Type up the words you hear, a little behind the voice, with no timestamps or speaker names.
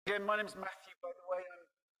Again, my name's Matthew, by the way. I'm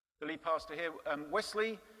the lead pastor here.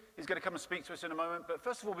 Wesley is going to come and speak to us in a moment. But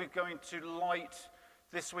first of all, we're going to light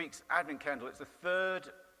this week's Advent candle. It's the third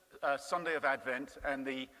Sunday of Advent, and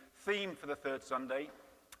the theme for the third Sunday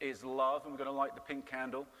is love, and we're going to light the pink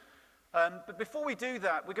candle. But before we do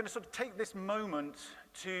that, we're going to sort of take this moment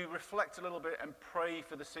to reflect a little bit and pray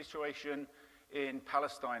for the situation in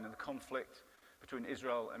Palestine and the conflict between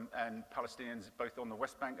Israel and Palestinians, both on the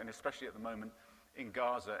West Bank and especially at the moment in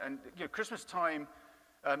Gaza. And Christmas time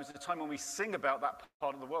is a time when we sing about that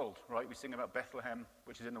part of the world, right? We sing about Bethlehem,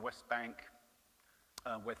 which is in the West Bank,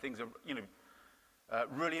 where things are,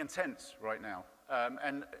 really intense right now.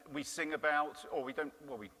 And we sing about, or we don't,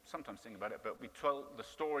 well, we sometimes sing about it, but we tell the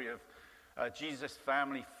story of Jesus'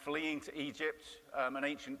 family fleeing to Egypt. An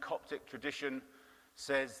ancient Coptic tradition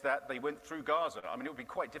says that they went through Gaza. I mean, it would be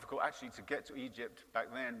quite difficult actually to get to Egypt back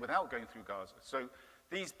then without going through Gaza. So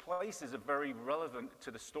these places are very relevant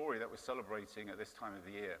to the story that we're celebrating at this time of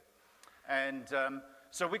the year. And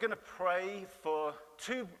so we're going to pray for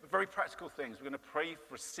two very practical things. We're going to pray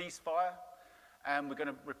for a ceasefire, and we're going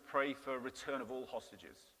to pray for return of all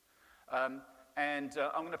hostages. I'm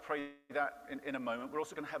going to pray that in a moment. We're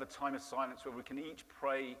also going to have a time of silence where we can each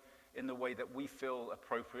pray in the way that we feel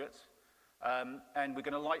appropriate. And we're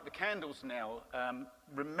going to light the candles now,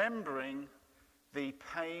 remembering the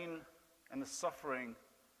pain and the suffering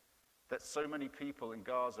that so many people in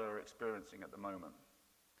Gaza are experiencing at the moment.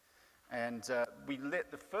 And we lit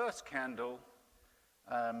the first candle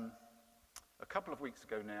a couple of weeks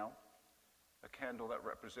ago now, a candle that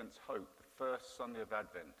represents hope, the first Sunday of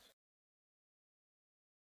Advent.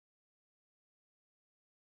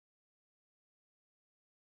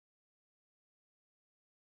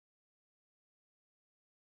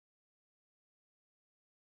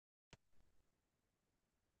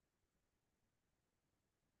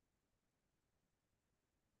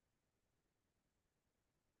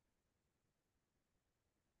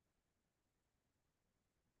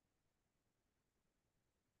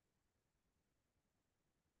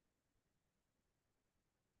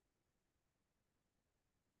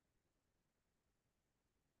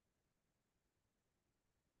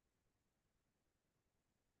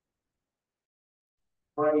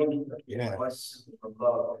 Yes.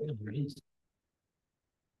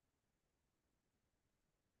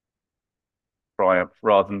 Triumph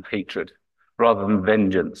rather than hatred, rather than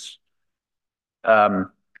vengeance. So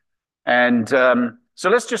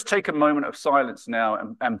let's just take a moment of silence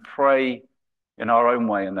now and pray in our own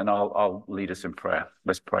way, and then I'll lead us in prayer.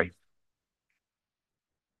 Let's pray.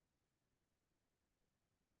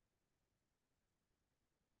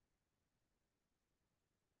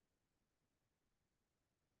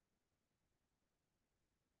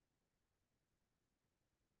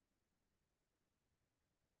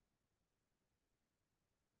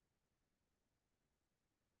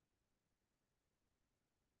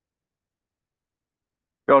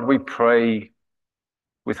 God, we pray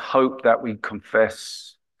with hope that we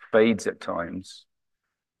confess fades at times,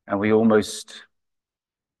 and we almost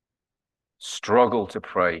struggle to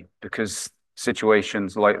pray because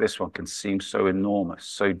situations like this one can seem so enormous,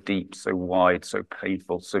 so deep, so wide, so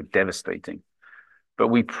painful, so devastating. But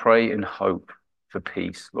we pray in hope for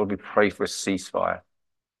peace. Lord, we pray for a ceasefire,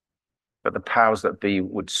 that the powers that be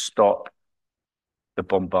would stop the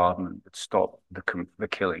bombardment, would stop the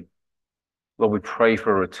killing. Lord, we pray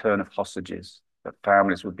for a return of hostages, that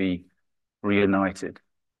families would be reunited.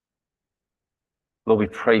 Lord, we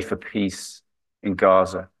pray for peace in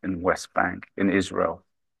Gaza, in West Bank, in Israel.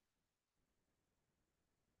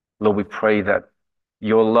 Lord, we pray that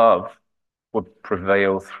your love would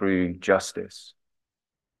prevail through justice.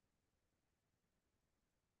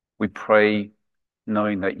 We pray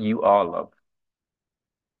knowing that you are love.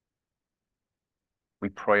 We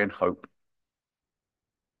pray in hope.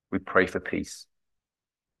 We pray for peace.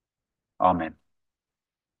 Amen.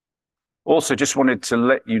 Also, just wanted to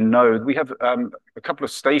let you know, we have a couple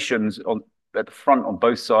of stations at the front on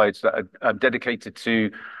both sides that are dedicated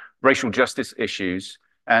to racial justice issues.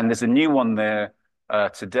 And there's a new one there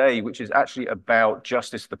today, which is actually about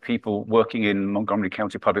justice for people working in Montgomery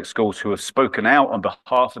County Public Schools who have spoken out on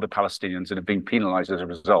behalf of the Palestinians and have been penalized as a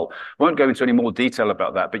result. Won't go into any more detail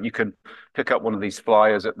about that, but you can pick up one of these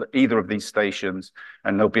flyers at either of these stations,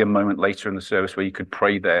 and there'll be a moment later in the service where you could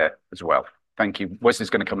pray there as well. Thank you. Wesley's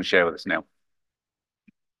going to come and share with us now.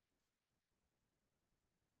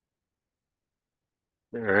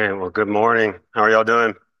 All right. Well, good morning. How are y'all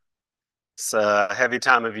doing? It's a heavy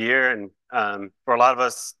time of year, and for a lot of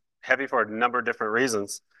us, heavy for a number of different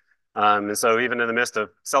reasons. And so even in the midst of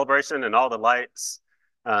celebration and all the lights,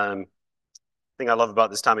 thing I love about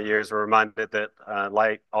this time of year is we're reminded that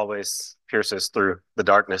light always pierces through the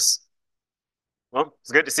darkness. Well,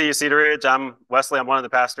 it's good to see you, Cedar Ridge. I'm Wesley. I'm one of the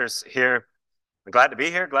pastors here. I'm glad to be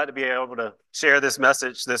here, glad to be able to share this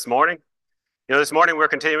message this morning. You know, this morning we're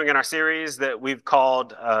continuing in our series that we've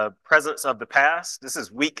called Presence of the Past. This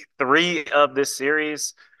is week 3 of this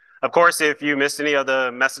series. Of course, if you missed any of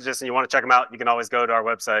the messages and you want to check them out, you can always go to our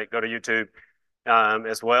website, go to YouTube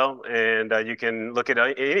as well, and you can look at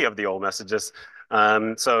any of the old messages.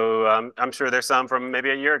 I'm sure there's some from maybe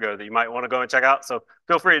a year ago that you might want to go and check out. So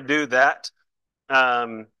feel free to do that.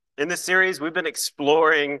 In this series, we've been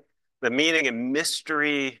exploring the meaning and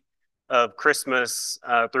mystery of Christmas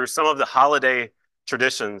through some of the holiday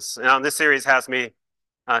traditions. Now, this series has me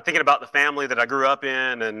thinking about the family that I grew up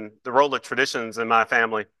in and the role of traditions in my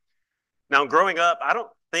family. Now, growing up, I don't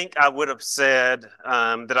think I would have said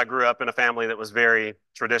that I grew up in a family that was very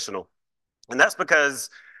traditional. And that's because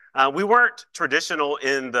we weren't traditional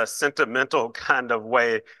in the sentimental kind of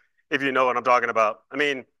way, if you know what I'm talking about. I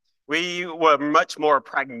mean, we were much more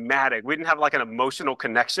pragmatic. We didn't have like an emotional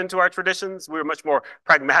connection to our traditions. We were much more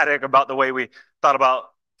pragmatic about the way we thought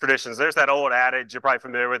about traditions. There's that old adage, you're probably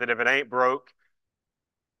familiar with it, if it ain't broke,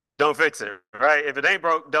 don't fix it, right? If it ain't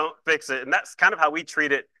broke, don't fix it. And that's kind of how we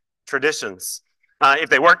treated traditions. If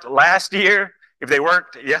they worked last year, if they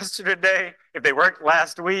worked yesterday, if they worked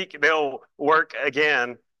last week, they'll work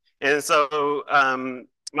again. And so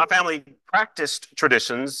my family practiced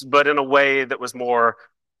traditions, but in a way that was more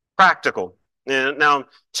practical. And now,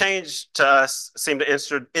 change to us seemed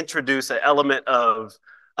to introduce an element of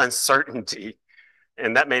uncertainty,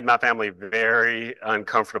 and that made my family very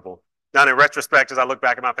uncomfortable. Now, in retrospect, as I look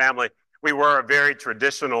back at my family, we were a very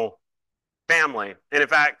traditional family. And in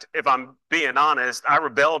fact, if I'm being honest, I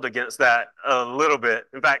rebelled against that a little bit.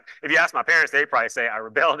 In fact, if you ask my parents, they'd probably say I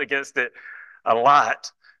rebelled against it a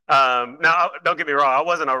lot. Now, don't get me wrong, I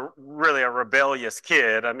wasn't really a rebellious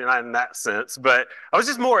kid. I mean, not in that sense, but I was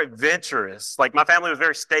just more adventurous. Like my family was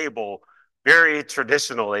very stable, very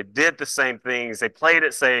traditional. They did the same things. They played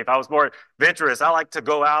it safe. I was more adventurous. I like to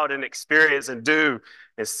go out and experience and do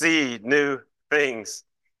and see new things.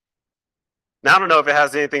 Now, I don't know if it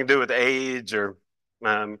has anything to do with age or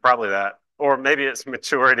probably that, or maybe it's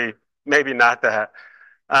maturity, maybe not that.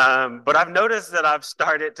 But I've noticed that I've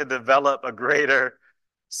started to develop a greater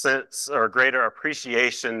sense or a greater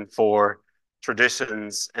appreciation for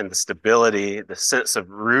traditions and the stability, the sense of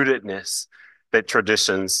rootedness that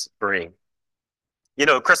traditions bring. You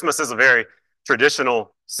know, Christmas is a very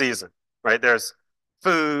traditional season, right? There's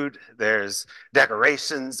food, there's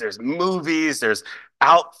decorations, there's movies, there's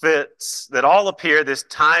outfits that all appear this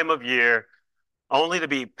time of year only to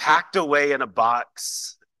be packed away in a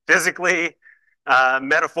box, physically,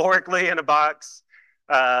 metaphorically in a box,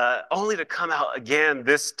 only to come out again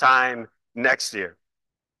this time next year.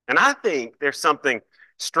 And I think there's something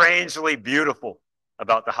strangely beautiful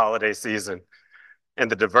about the holiday season and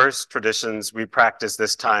the diverse traditions we practice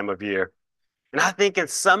this time of year. And I think in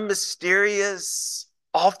some mysterious,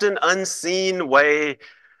 often unseen way,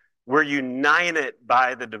 we're united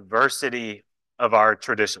by the diversity of our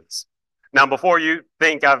traditions. Now, before you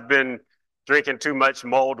think I've been drinking too much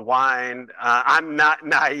mulled wine, I'm not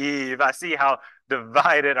naive. I see how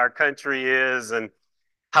divided our country is and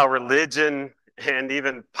how religion and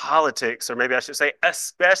even politics, or maybe I should say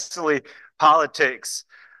especially politics,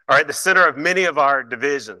 are at the center of many of our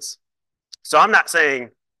divisions. So I'm not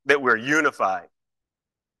saying that we're unified,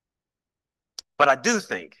 but I do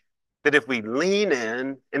think that if we lean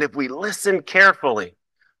in and if we listen carefully,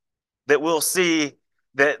 that we'll see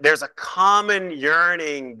that there's a common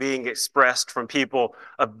yearning being expressed from people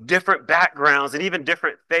of different backgrounds and even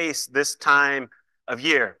different faiths this time of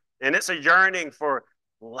year. And it's a yearning for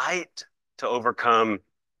light to overcome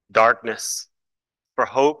darkness, for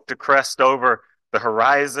hope to crest over the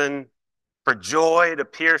horizon, for joy to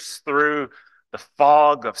pierce through the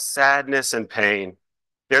fog of sadness and pain.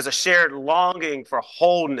 There's a shared longing for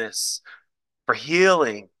wholeness, for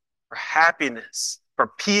healing, for happiness, for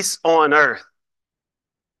peace on earth.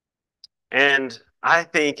 And I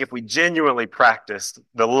think if we genuinely practice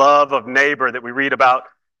the love of neighbor that we read about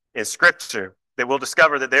in Scripture, that we'll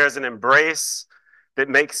discover that there's an embrace that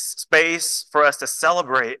makes space for us to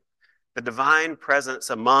celebrate the divine presence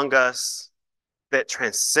among us that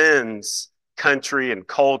transcends country and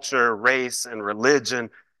culture, race and religion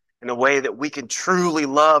in a way that we can truly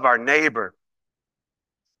love our neighbor.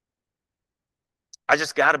 I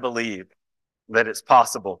just got to believe that it's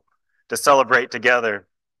possible to celebrate together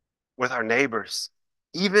with our neighbors,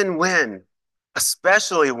 even when,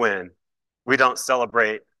 especially when we don't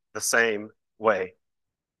celebrate the same way.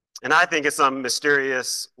 And I think in some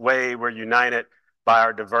mysterious way, we're united by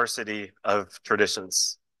our diversity of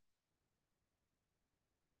traditions.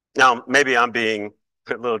 Now, maybe I'm being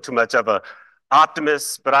a little too much of a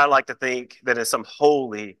optimist, but I like to think that in some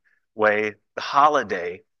holy way, the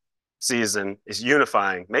holiday season is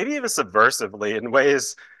unifying, maybe even subversively in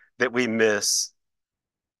ways that we miss,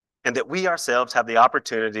 and that we ourselves have the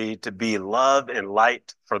opportunity to be love and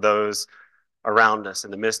light for those around us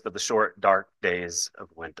in the midst of the short, dark days of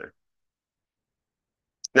winter.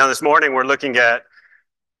 Now, this morning, we're looking at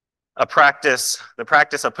the practice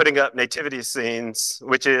of putting up nativity scenes,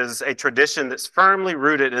 which is a tradition that's firmly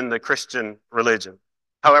rooted in the Christian religion.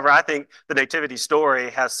 However, I think the nativity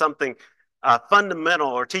story has something fundamental,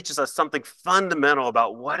 or teaches us something fundamental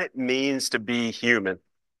about what it means to be human.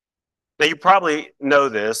 Now, you probably know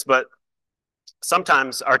this, but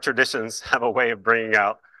sometimes our traditions have a way of bringing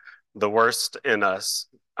out the worst in us.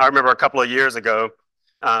 I remember a couple of years ago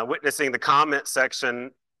witnessing the comment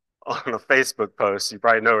section on a Facebook post. You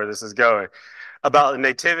probably know where this is going, about the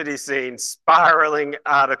nativity scene spiraling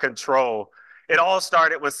out of control. It all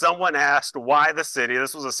started when someone asked why the city,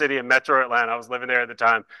 this was a city in metro Atlanta, I was living there at the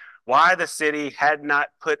time, why the city had not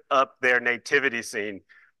put up their nativity scene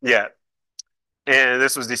yet. And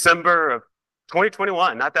this was December of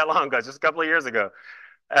 2021, not that long ago, just a couple of years ago.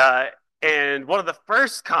 Uh, and one of the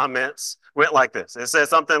first comments went like this. It said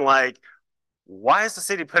something like, why is the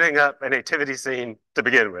city putting up a nativity scene to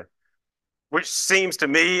begin with? Which seems to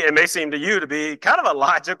me, and may seem to you, to be kind of a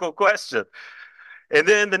logical question. And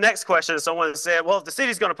then the next question, someone said, well, if the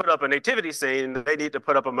city's going to put up a nativity scene, they need to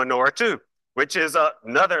put up a menorah too, which is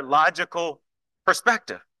another logical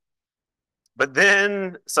perspective. But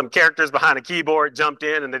then some characters behind a keyboard jumped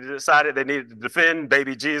in and they decided they needed to defend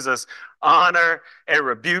baby Jesus' honor and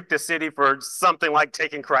rebuke the city for something like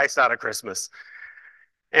taking Christ out of Christmas.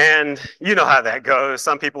 And you know how that goes.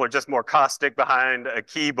 Some people are just more caustic behind a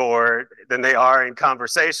keyboard than they are in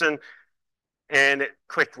conversation. And it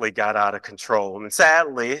quickly got out of control. And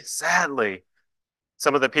sadly,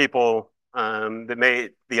 some of the people that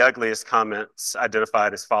made the ugliest comments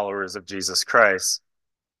identified as followers of Jesus Christ.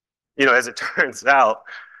 You know, as it turns out,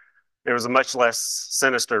 there was a much less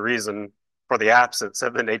sinister reason for the absence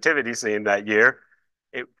of the nativity scene that year.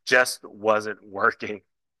 It just wasn't working.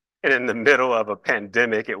 And in the middle of a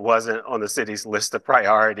pandemic, it wasn't on the city's list of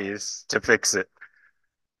priorities to fix it.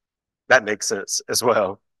 That makes sense as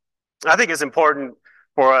well. I think it's important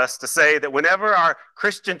for us to say that whenever our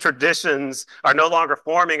Christian traditions are no longer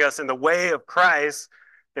forming us in the way of Christ,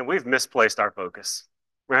 then we've misplaced our focus,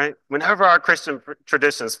 right? Whenever our Christian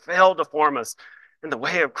traditions fail to form us in the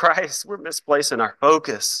way of Christ, we're misplacing our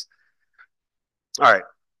focus. All right,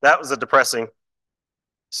 that was a depressing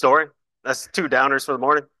story. That's two downers for the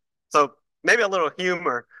morning. So maybe a little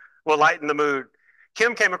humor will lighten the mood.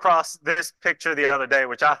 Kim came across this picture the other day,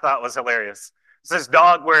 which I thought was hilarious. It's this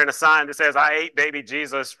dog wearing a sign that says, I ate baby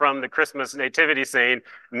Jesus from the Christmas nativity scene,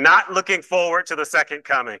 not looking forward to the second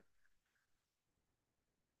coming.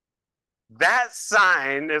 That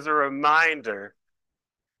sign is a reminder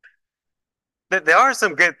that there are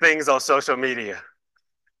some good things on social media.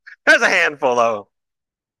 There's a handful of them.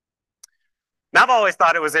 Now, I've always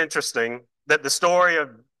thought it was interesting that the story of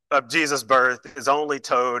Jesus' birth is only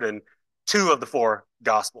told in two of the four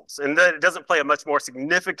Gospels, and that it doesn't play a much more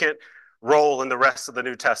significant role in the rest of the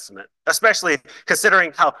New Testament, especially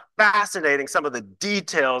considering how fascinating some of the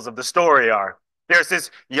details of the story are. There's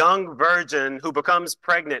this young virgin who becomes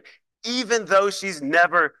pregnant, even though she's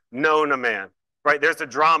never known a man. Right, there's the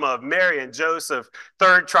drama of Mary and Joseph,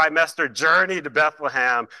 third trimester journey to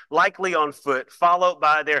Bethlehem, likely on foot, followed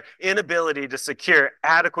by their inability to secure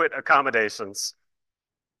adequate accommodations.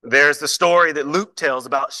 There's the story that Luke tells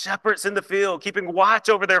about shepherds in the field keeping watch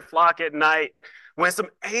over their flock at night when some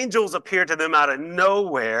angels appear to them out of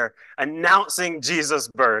nowhere announcing Jesus'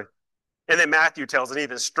 birth. And then Matthew tells an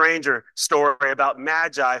even stranger story about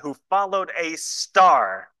Magi who followed a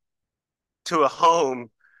star to a home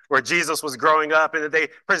where Jesus was growing up, and that they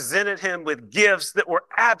presented him with gifts that were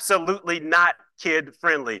absolutely not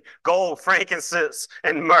kid-friendly: gold, frankincense,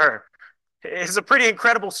 and myrrh. It's a pretty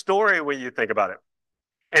incredible story when you think about it.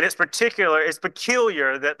 And it's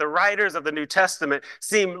peculiar that the writers of the New Testament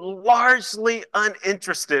seem largely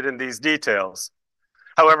uninterested in these details.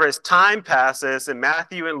 However, as time passes in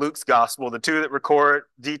Matthew and Luke's gospel, the two that record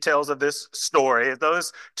details of this story, if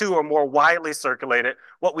those two are more widely circulated,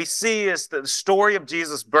 what we see is that the story of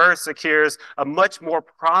Jesus' birth secures a much more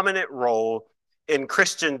prominent role in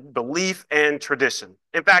Christian belief and tradition.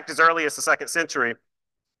 In fact, as early as the second century,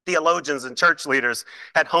 theologians and church leaders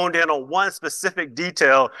had honed in on one specific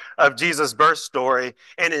detail of Jesus' birth story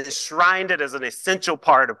and enshrined it as an essential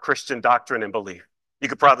part of Christian doctrine and belief. You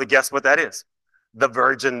could probably guess what that is: the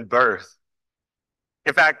virgin birth.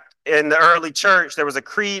 In fact, in the early church, there was a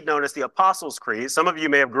creed known as the Apostles' Creed. Some of you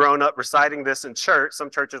may have grown up reciting this in church. Some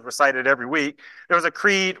churches recite it every week. There was a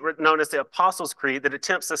creed known as the Apostles' Creed that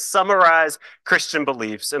attempts to summarize Christian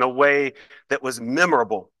beliefs in a way that was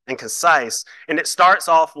memorable and concise. And it starts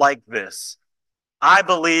off like this: I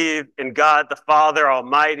believe in God the Father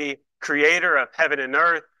Almighty, creator of heaven and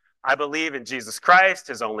earth. I believe in Jesus Christ,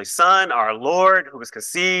 his only Son, our Lord, who was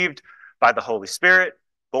conceived by the Holy Spirit,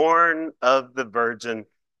 born of the Virgin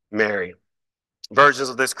Mary. Versions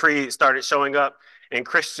of this creed started showing up in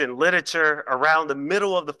Christian literature around the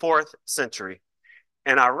middle of the 4th century.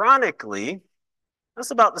 And ironically,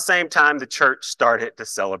 that's about the same time the church started to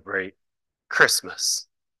celebrate Christmas.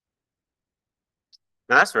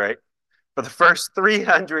 Now, that's right. For the first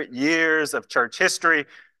 300 years of church history,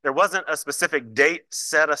 there wasn't a specific date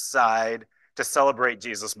set aside to celebrate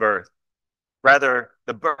Jesus' birth. Rather,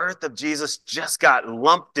 the birth of Jesus just got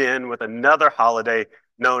lumped in with another holiday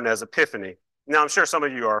known as Epiphany. Now, I'm sure some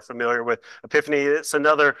of you are familiar with Epiphany. It's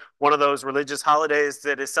another one of those religious holidays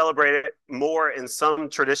that is celebrated more in some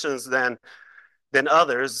traditions than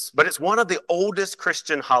others, but it's one of the oldest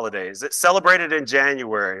Christian holidays. It's celebrated in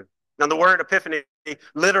January. Now, the word Epiphany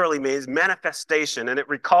literally means manifestation, and it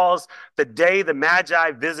recalls the day the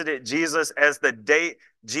Magi visited Jesus as the date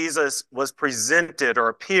Jesus was presented or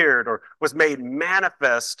appeared or was made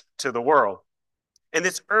manifest to the world. And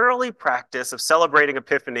this early practice of celebrating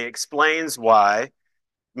Epiphany explains why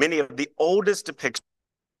many of the oldest depictions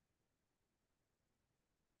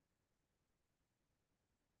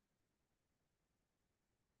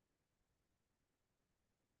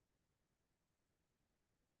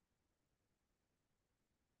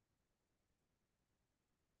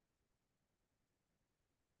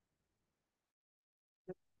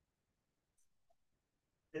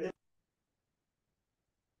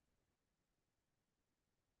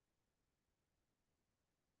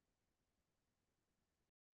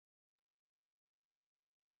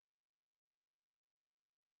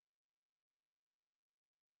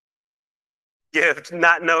gift,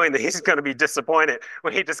 not knowing that he's going to be disappointed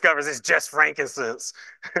when he discovers it's just frankincense.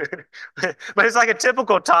 But it's like a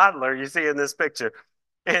typical toddler you see in this picture.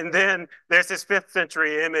 And then there's this 5th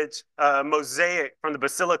century image, mosaic from the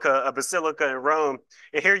Basilica in Rome.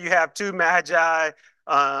 And here you have two magi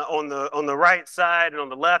on the right side, and on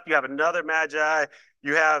the left you have another magi.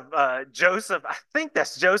 You have Joseph. I think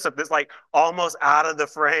that's Joseph. That's like almost out of the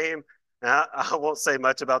frame. I won't say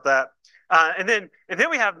much about that. And then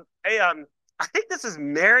we have a I think this is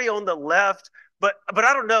Mary on the left, but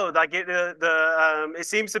I don't know. Like it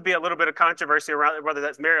seems to be a little bit of controversy around whether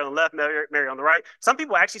that's Mary on the left, Mary on the right. Some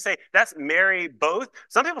people actually say that's Mary both.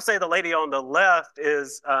 Some people say the lady on the left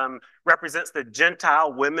is represents the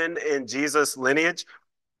Gentile women in Jesus' lineage.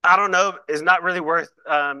 I don't know. It's not really worth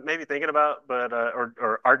maybe thinking about, but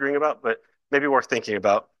or arguing about, but maybe worth thinking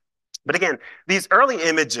about. But again, these early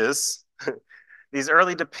images, these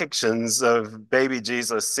early depictions of baby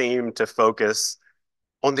Jesus seem to focus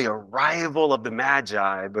on the arrival of the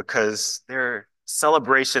Magi because their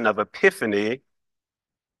celebration of Epiphany,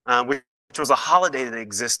 which was a holiday that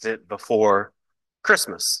existed before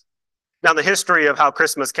Christmas. Now, the history of how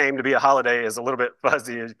Christmas came to be a holiday is a little bit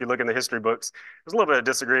fuzzy. If you look in the history books, there's a little bit of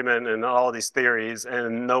disagreement in all these theories,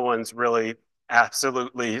 and no one's really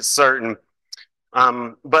absolutely certain.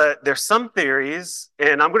 But there's some theories,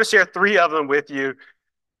 and I'm going to share 3 of them with you.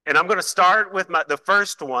 And I'm going to start with the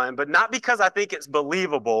first one, but not because I think it's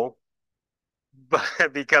believable,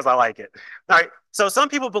 but because I like it. All right. So some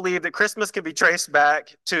people believe that Christmas can be traced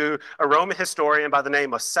back to a Roman historian by the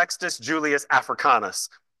name of Sextus Julius Africanus.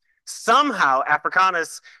 Somehow,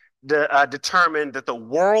 Africanus determined that the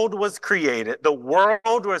world was created. The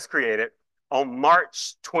world was created on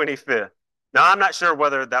March 25th. Now, I'm not sure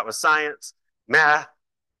whether that was science, math,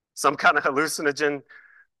 some kind of hallucinogen,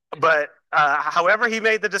 but however he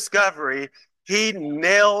made the discovery, he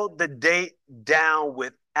nailed the date down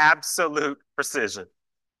with absolute precision.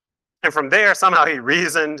 And from there, somehow he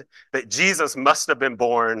reasoned that Jesus must have been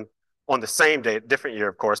born on the same date, different year,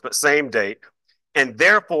 of course, but same date. And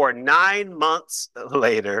therefore, 9 months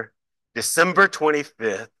later, December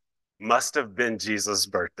 25th must have been Jesus'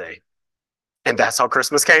 birthday. And that's how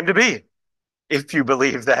Christmas came to be, if you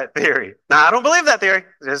believe that theory. Now, I don't believe that theory,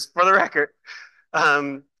 just for the record.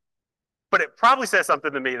 But it probably says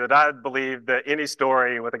something to me that I believe that any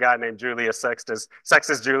story with a guy named Sextus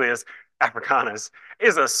Julius Africanus,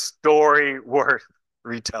 is a story worth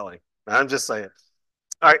retelling. I'm just saying.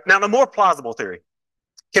 All right, now the more plausible theory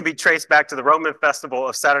can be traced back to the Roman festival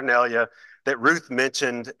of Saturnalia that Ruth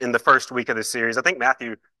mentioned in the first week of the series. I think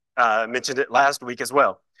Matthew mentioned it last week as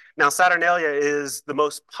well. Now, Saturnalia is the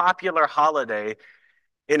most popular holiday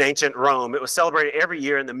in ancient Rome. It was celebrated every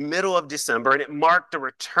year in the middle of December, and it marked the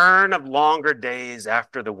return of longer days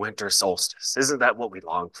after the winter solstice. Isn't that what we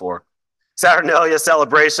long for? Saturnalia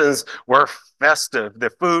celebrations were festive. The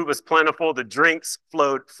food was plentiful, the drinks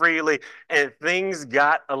flowed freely, and things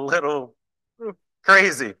got a little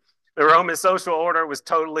crazy. The Roman social order was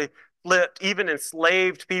totally flipped. Even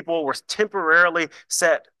enslaved people were temporarily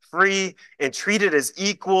set free and treated as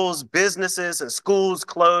equals. Businesses and schools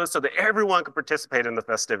closed so that everyone could participate in the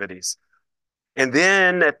festivities. And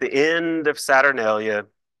then at the end of Saturnalia,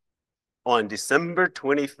 on December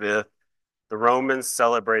 25th, the Romans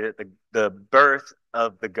celebrated the birth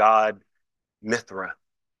of the god Mithra,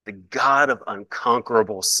 the god of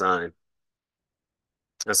unconquerable sun.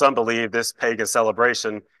 And some believe this pagan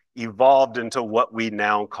celebration evolved into what we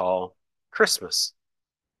now call Christmas.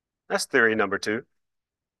 That's theory number two.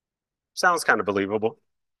 Sounds kind of believable.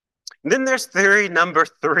 And then there's theory number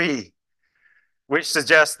three, which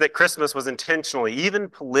suggests that Christmas was intentionally, even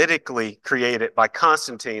politically, created by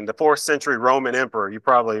Constantine, the 4th century Roman emperor. You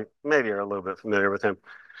probably, maybe are a little bit familiar with him.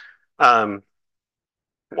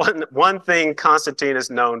 One thing Constantine is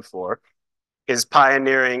known for is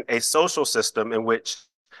pioneering a social system in which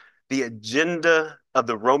the agenda of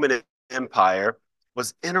the Roman Empire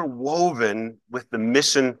was interwoven with the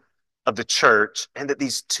mission of the church, and that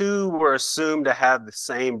these two were assumed to have the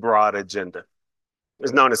same broad agenda.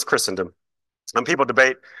 It's known as Christendom. People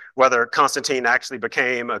debate whether Constantine actually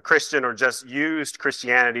became a Christian or just used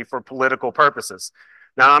Christianity for political purposes.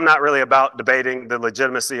 Now, I'm not really about debating the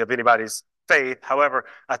legitimacy of anybody's faith. However,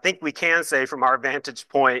 I think we can say from our vantage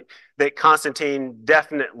point that Constantine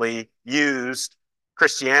definitely used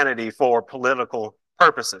Christianity for political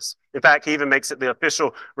purposes. In fact, he even makes it the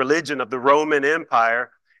official religion of the Roman Empire.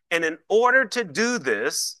 And in order to do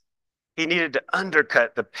this, he needed to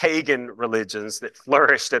undercut the pagan religions that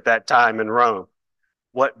flourished at that time in Rome.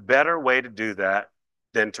 What better way to do that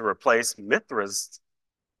than to replace Mithra's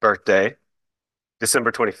birthday,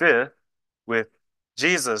 December 25th, with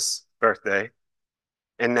Jesus' birthday?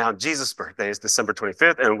 And now Jesus' birthday is December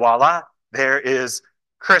 25th, and voila, there is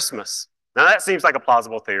Christmas. Now that seems like a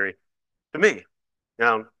plausible theory to me.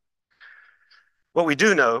 Now, what we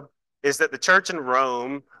do know is that the church in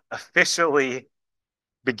Rome officially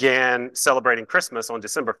began celebrating Christmas on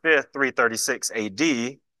December 5th, 336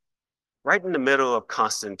 AD, right in the middle of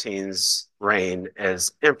Constantine's reign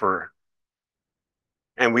as emperor.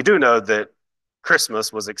 And we do know that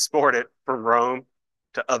Christmas was exported from Rome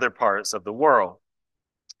to other parts of the world.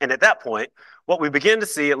 And at that point, what we begin to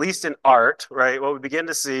see, at least in art, right, what we begin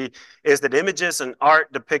to see is that images and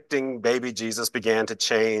art depicting baby Jesus began to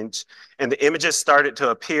change. And the images started to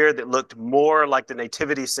appear that looked more like the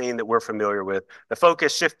nativity scene that we're familiar with. The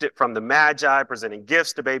focus shifted from the Magi presenting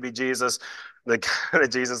gifts to baby Jesus, the kind of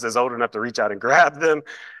Jesus is old enough to reach out and grab them,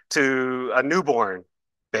 to a newborn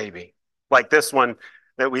baby, like this one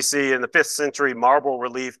that we see in the 5th century marble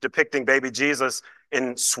relief depicting baby Jesus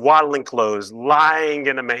in swaddling clothes, lying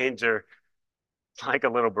in a manger, like a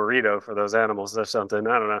little burrito for those animals or something.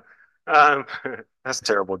 I don't know. That's a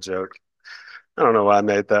terrible joke. I don't know why I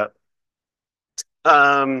made that.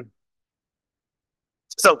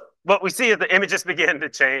 So what we see is the images begin to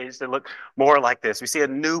change. They look more like this. We see a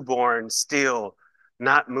newborn still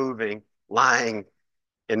not moving, lying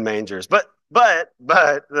in mangers. But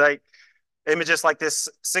like images like this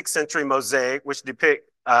 6th century mosaic, which depict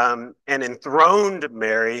an enthroned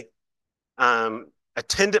Mary,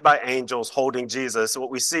 attended by angels holding Jesus. What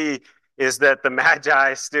we see is that the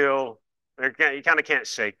Magi still, you kind of can't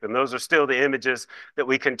shake them. Those are still the images that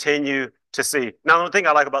we continue to see. Now, the thing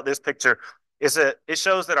I like about this picture is that it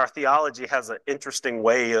shows that our theology has an interesting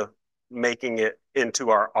way of making it into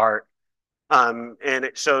our art. And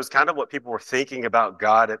it shows kind of what people were thinking about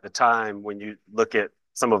God at the time when you look at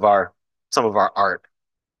some of our art.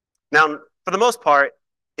 Now, for the most part,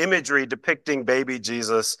 imagery depicting baby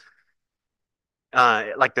Jesus,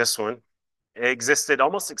 like this one, existed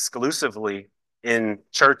almost exclusively in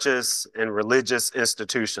churches and religious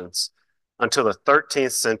institutions until the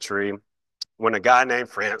 13th century, when a guy named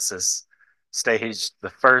Francis staged the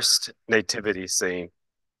first nativity scene.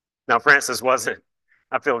 Now, Francis wasn't,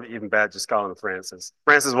 I feel even bad just calling him Francis.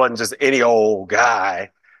 Francis wasn't just any old guy.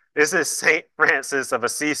 This is Saint Francis of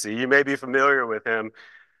Assisi. You may be familiar with him.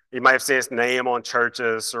 You might have seen his name on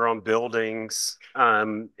churches or on buildings.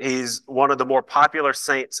 He's one of the more popular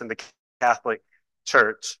saints in the Catholic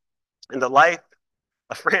Church. And the life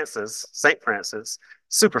of Francis, St. Francis.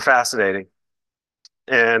 Super fascinating.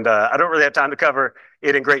 And I don't really have time to cover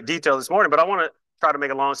it in great detail this morning, but I want to try to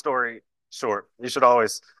make a long story short. You should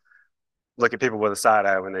always look at people with a side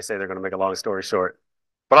eye when they say they're going to make a long story short.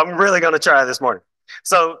 But I'm really going to try this morning.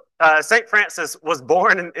 So, St. Francis was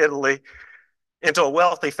born in Italy into a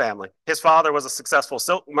wealthy family. His father was a successful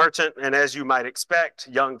silk merchant, and as you might expect,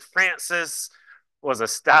 young Francis was a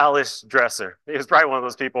stylish dresser. He was probably one of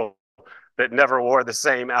those people that never wore the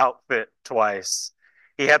same outfit twice.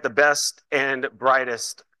 He had the best and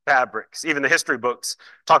brightest fabrics. Even the history books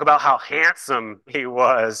talk about how handsome he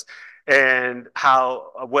was and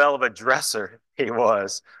how well of a dresser he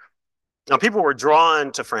was. Now, people were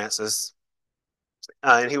drawn to Francis,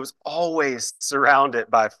 and he was always surrounded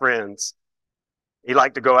by friends. He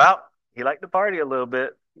liked to go out. He liked to party a little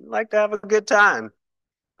bit. He liked to have a good time.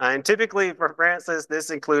 And typically for Francis,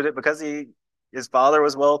 this included, because his father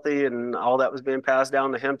was wealthy and all that was being passed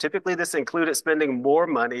down to him, typically this included spending more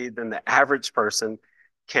money than the average person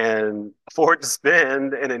can afford to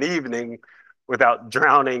spend in an evening without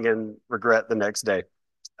drowning in regret the next day.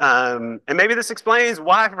 And maybe this explains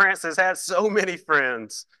why Francis had so many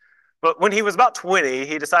friends. But when he was about 20,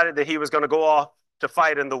 he decided that he was going to go off to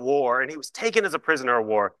fight in the war, and he was taken as a prisoner of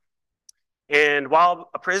war. And while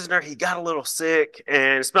a prisoner, he got a little sick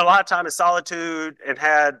and spent a lot of time in solitude and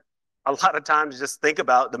had a lot of time to just think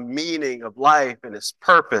about the meaning of life and his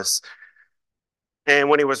purpose. And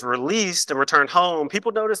when he was released and returned home,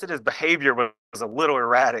 people noticed that his behavior was a little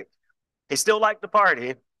erratic. He still liked to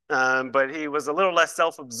party, but he was a little less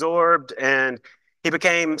self-absorbed and he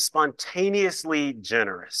became spontaneously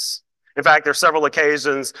generous. In fact, there are several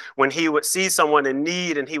occasions when he would see someone in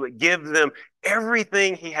need and he would give them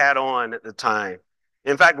everything he had on at the time.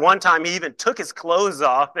 In fact, one time he even took his clothes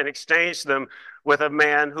off and exchanged them with a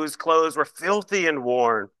man whose clothes were filthy and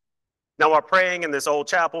worn. Now, while praying in this old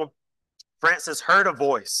chapel, Francis heard a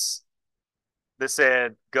voice that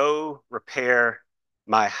said, "Go repair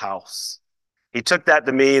my house." He took that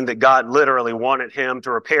to mean that God literally wanted him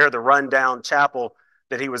to repair the rundown chapel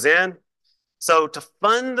that he was in. So, to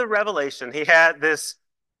fund the revelation, he had this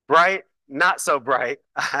bright, not so bright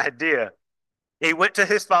idea. He went to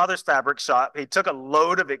his father's fabric shop. He took a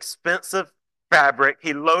load of expensive fabric.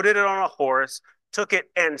 He loaded it on a horse, took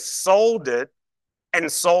it and sold it,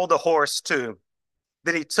 and sold the horse too.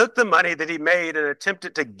 Then he took the money that he made and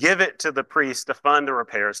attempted to give it to the priest to fund the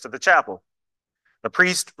repairs to the chapel. The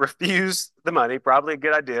priest refused the money, probably a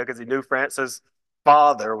good idea because he knew Francis'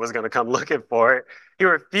 father was going to come looking for it. He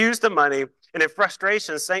refused the money, and in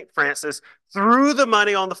frustration, St. Francis threw the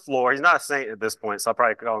money on the floor. He's not a saint at this point, so I'll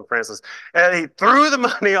probably call him Francis. And he threw the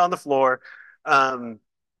money on the floor and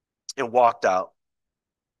walked out.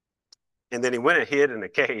 And then he went and hid in a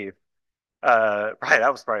cave. Right,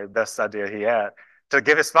 that was probably the best idea he had, to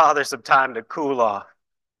give his father some time to cool off.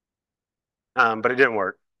 But it didn't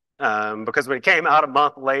work. Because when he came out a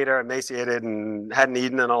month later, emaciated and hadn't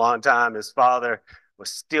eaten in a long time, his father was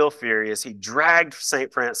still furious. He dragged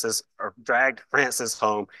Francis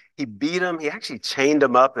home. He beat him. He actually chained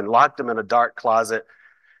him up and locked him in a dark closet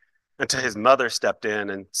until his mother stepped in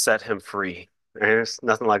and set him free. There's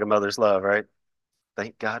nothing like a mother's love, right?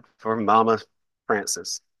 Thank God for Mama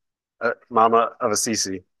Francis, Mama of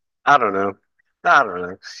Assisi. I don't know. I don't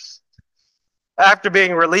know. After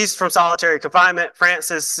being released from solitary confinement,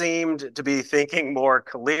 Francis seemed to be thinking more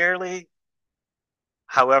clearly.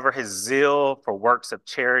 However, his zeal for works of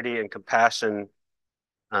charity and compassion,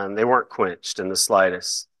 they weren't quenched in the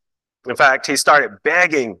slightest. In fact, he started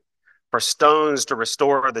begging for stones to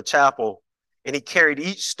restore the chapel, and he carried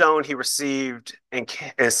each stone he received and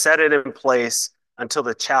set it in place until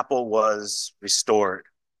the chapel was restored.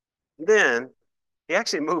 Then he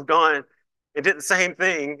actually moved on and did the same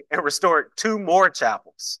thing and restored two more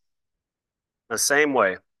chapels the same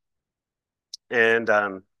way. And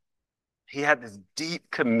he had this deep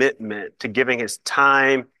commitment to giving his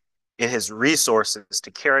time and his resources to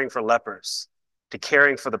caring for lepers, to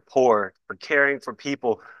caring for the poor, for caring for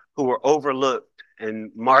people who were overlooked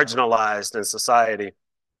and marginalized in society.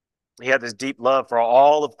 He had this deep love for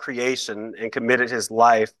all of creation and committed his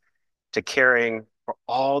life to caring for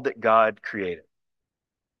all that God created.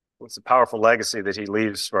 It's a powerful legacy that he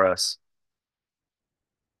leaves for us.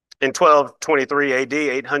 In 1223 AD,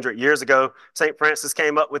 800 years ago, St. Francis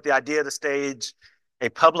came up with the idea to stage a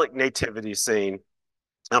public nativity scene.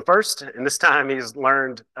 Now, first, and this time he's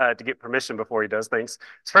learned to get permission before he does things.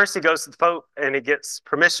 First, he goes to the Pope and he gets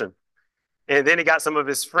permission. And then he got some of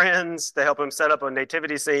his friends to help him set up a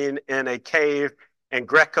nativity scene in a cave in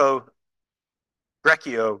Greccio,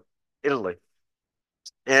 Italy.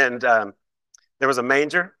 And there was a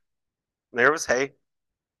manger, there was hay,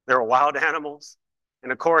 There were wild animals.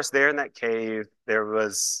 And of course, there in that cave, there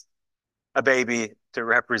was a baby to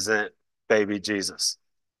represent baby Jesus.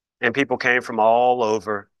 And people came from all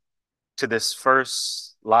over to this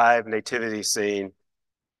first live nativity scene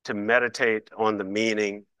to meditate on the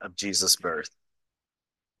meaning of Jesus' birth.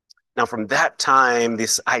 Now, from that time,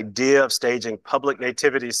 this idea of staging public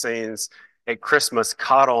nativity scenes at Christmas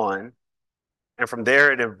caught on. And from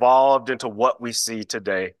there, it evolved into what we see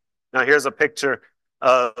today. Now, here's a picture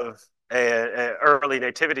of an early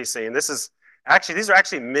nativity scene. These are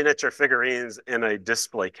actually miniature figurines in a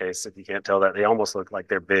display case, if you can't tell that. They almost look like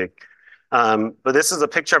they're big. But this is a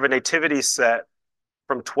picture of a nativity set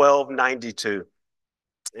from 1292.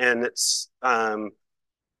 And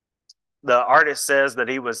the artist says that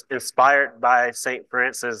he was inspired by St.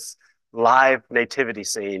 Francis' live nativity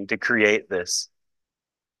scene to create this.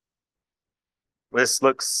 This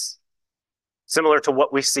looks similar to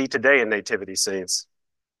what we see today in nativity scenes.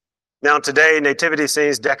 Now, today, nativity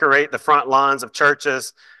scenes decorate the front lawns of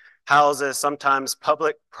churches, houses, sometimes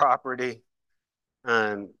public property.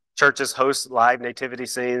 Churches host live nativity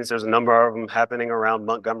scenes. There's a number of them happening around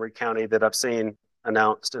Montgomery County that I've seen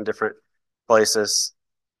announced in different places.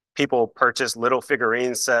 People purchase little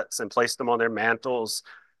figurine sets and place them on their mantles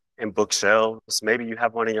and bookshelves. Maybe you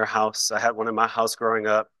have one in your house. I had one in my house growing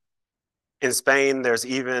up. In Spain, there's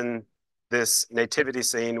even this nativity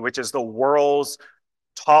scene, which is the world's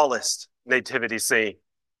tallest nativity scene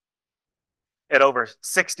at over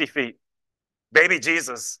 60 feet. Baby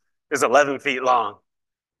Jesus is 11 feet long.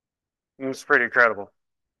 It's pretty incredible.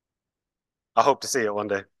 I hope to see it one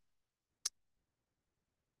day.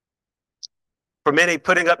 For many,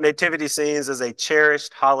 putting up nativity scenes is a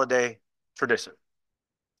cherished holiday tradition.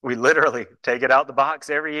 We literally take it out the box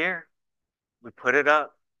every year. We put it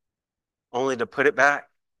up, only to put it back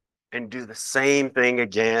and do the same thing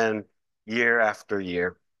again year after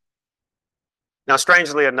year. Now,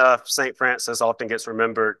 strangely enough, St. Francis often gets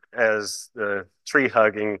remembered as the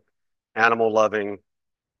tree-hugging, animal-loving,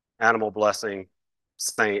 animal-blessing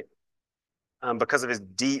saint because of his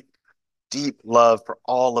deep, deep love for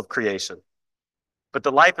all of creation. But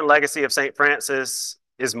the life and legacy of St. Francis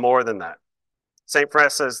is more than that. St.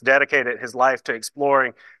 Francis dedicated his life to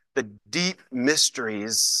exploring the deep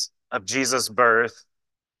mysteries of Jesus' birth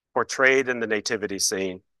portrayed in the nativity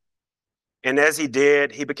scene. And as he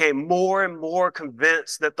did, he became more and more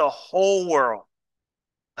convinced that the whole world,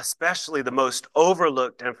 especially the most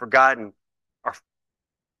overlooked and forgotten, are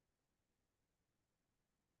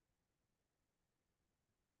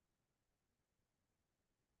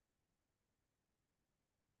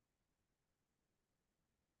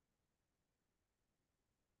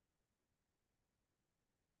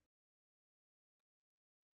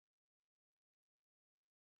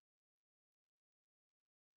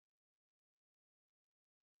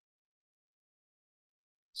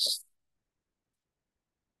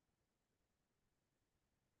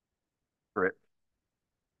for it.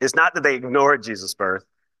 It's not that they ignored Jesus' birth.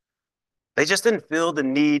 They just didn't feel the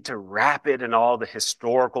need to wrap it in all the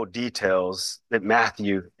historical details that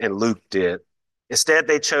Matthew and Luke did. Instead,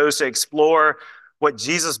 they chose to explore what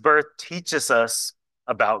Jesus' birth teaches us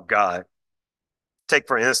about God. Take,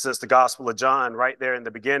 for instance, the Gospel of John right there in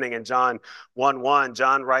the beginning. In John 1:1,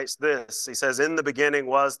 John writes this. He says, "In the beginning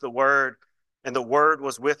was the Word, and the Word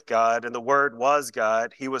was with God, and the Word was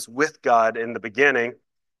God. He was with God in the beginning.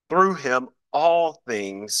 Through him, all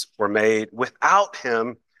things were made. Without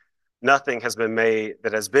him, nothing has been made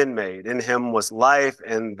that has been made. In him was life,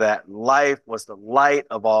 and that life was the light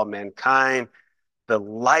of all mankind. The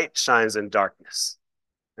light shines in darkness,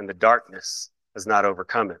 and the darkness has not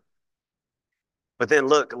overcome it." But then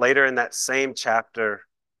look later in that same chapter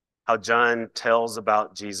how John tells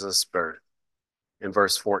about Jesus' birth in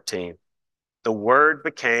verse 14. "The Word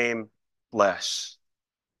became flesh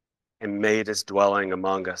and made his dwelling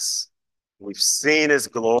among us. We've seen his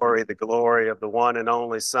glory, the glory of the one and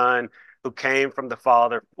only Son who came from the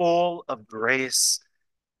Father, full of grace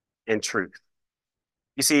and truth."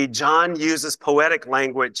 You see, John uses poetic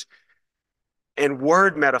language and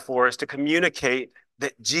word metaphors to communicate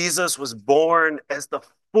that Jesus was born as the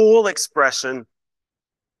full expression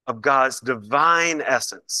of God's divine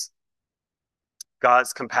essence.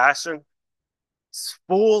 God's compassion is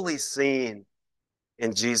fully seen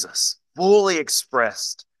in Jesus, fully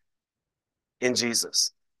expressed in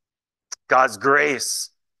Jesus. God's grace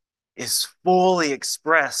is fully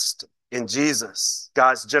expressed in Jesus.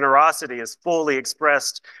 God's generosity is fully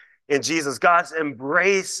expressed in Jesus. God's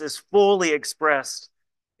embrace is fully expressed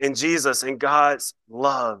in Jesus. And God's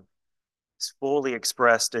love is fully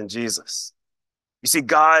expressed in Jesus. You see,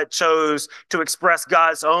 God chose to express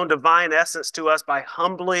God's own divine essence to us by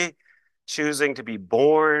humbly choosing to be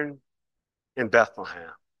born in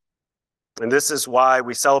Bethlehem. And this is why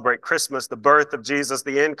we celebrate Christmas, the birth of Jesus,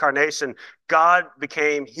 the incarnation. God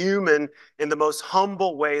became human in the most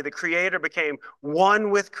humble way. The Creator became one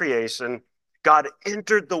with creation. God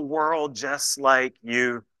entered the world just like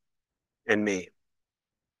you and me.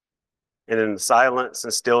 And in the silence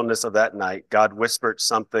and stillness of that night, God whispered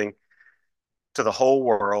something to the whole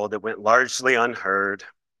world that went largely unheard,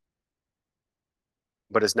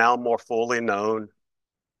 but is now more fully known.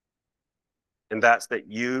 And that's that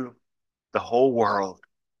you, the whole world,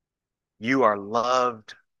 you are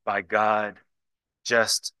loved by God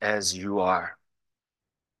just as you are.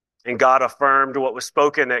 And God affirmed what was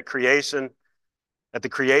spoken at creation, at the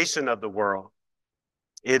creation of the world.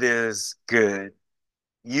 It is good.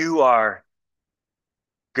 You are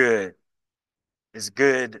good. It's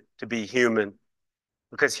good to be human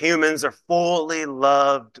because humans are fully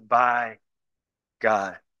loved by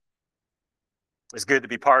God. It's good to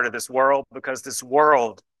be part of this world because this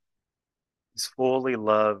world is fully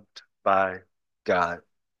loved by God.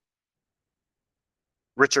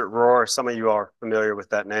 Richard Rohr, some of you are familiar with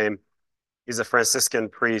that name. He's a Franciscan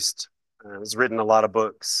priest. He's written a lot of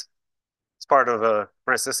books. It's part of a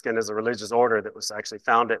Franciscan is a religious order that was actually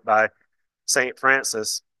founded by Saint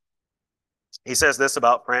Francis. He says this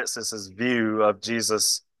about Francis's view of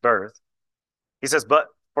Jesus' birth. He says, but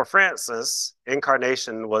for Francis,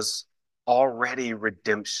 incarnation was already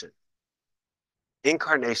redemption.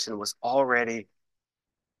 Incarnation was already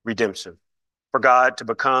redemption. For God to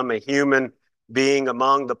become a human being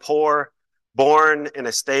among the poor, born in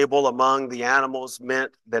a stable among the animals,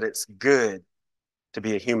 meant that it's good to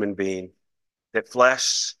be a human being, that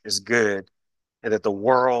flesh is good, and that the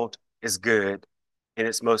world is good in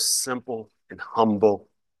its most simple and humble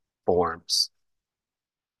forms.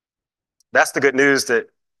 That's the good news that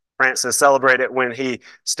Francis celebrated when he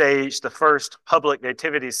staged the first public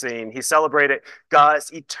nativity scene. He celebrated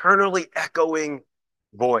God's eternally echoing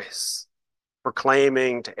voice,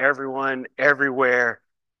 proclaiming to everyone, everywhere,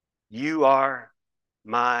 you are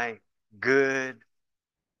my good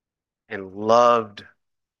and loved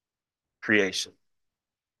creation.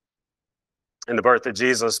 And the birth of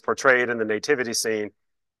Jesus portrayed in the nativity scene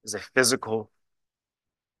is a physical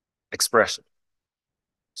expression.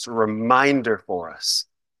 It's a reminder for us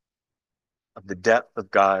of the depth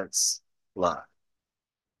of God's love.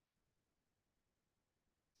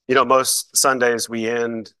 You know, most Sundays we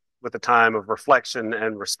end with a time of reflection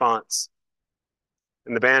and response.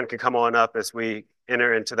 And the band can come on up as we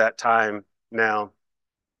enter into that time now.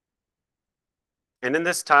 And in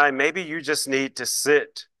this time, maybe you just need to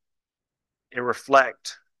sit and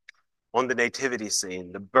reflect on the nativity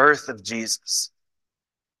scene, the birth of Jesus,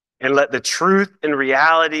 and let the truth and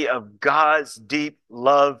reality of God's deep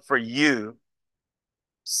love for you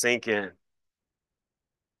sink in.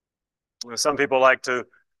 Some people like to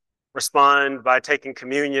respond by taking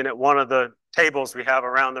communion at one of the tables we have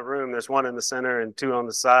around the room. There's one in the center and two on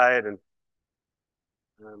the side, and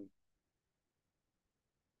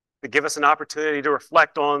to give us an opportunity to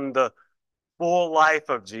reflect on the full life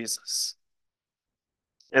of Jesus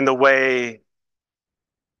and the way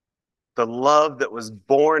the love that was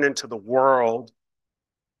born into the world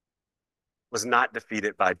was not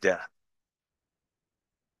defeated by death.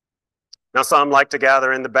 Now, some like to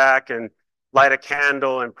gather in the back and light a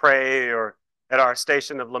candle and pray, or at our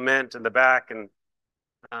station of lament in the back and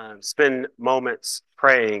spend moments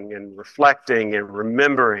praying and reflecting and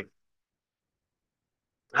remembering.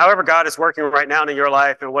 However, God is working right now in your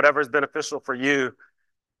life and whatever is beneficial for you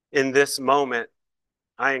in this moment,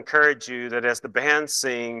 I encourage you that as the band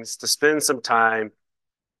sings, to spend some time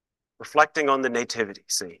reflecting on the nativity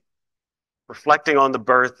scene, reflecting on the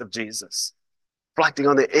birth of Jesus, reflecting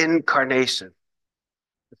on the incarnation,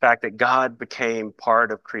 the fact that God became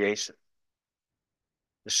part of creation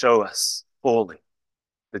to show us fully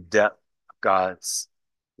the depth of God's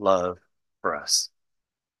love for us.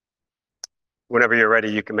 Whenever you're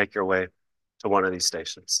ready, you can make your way to one of these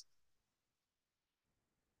stations.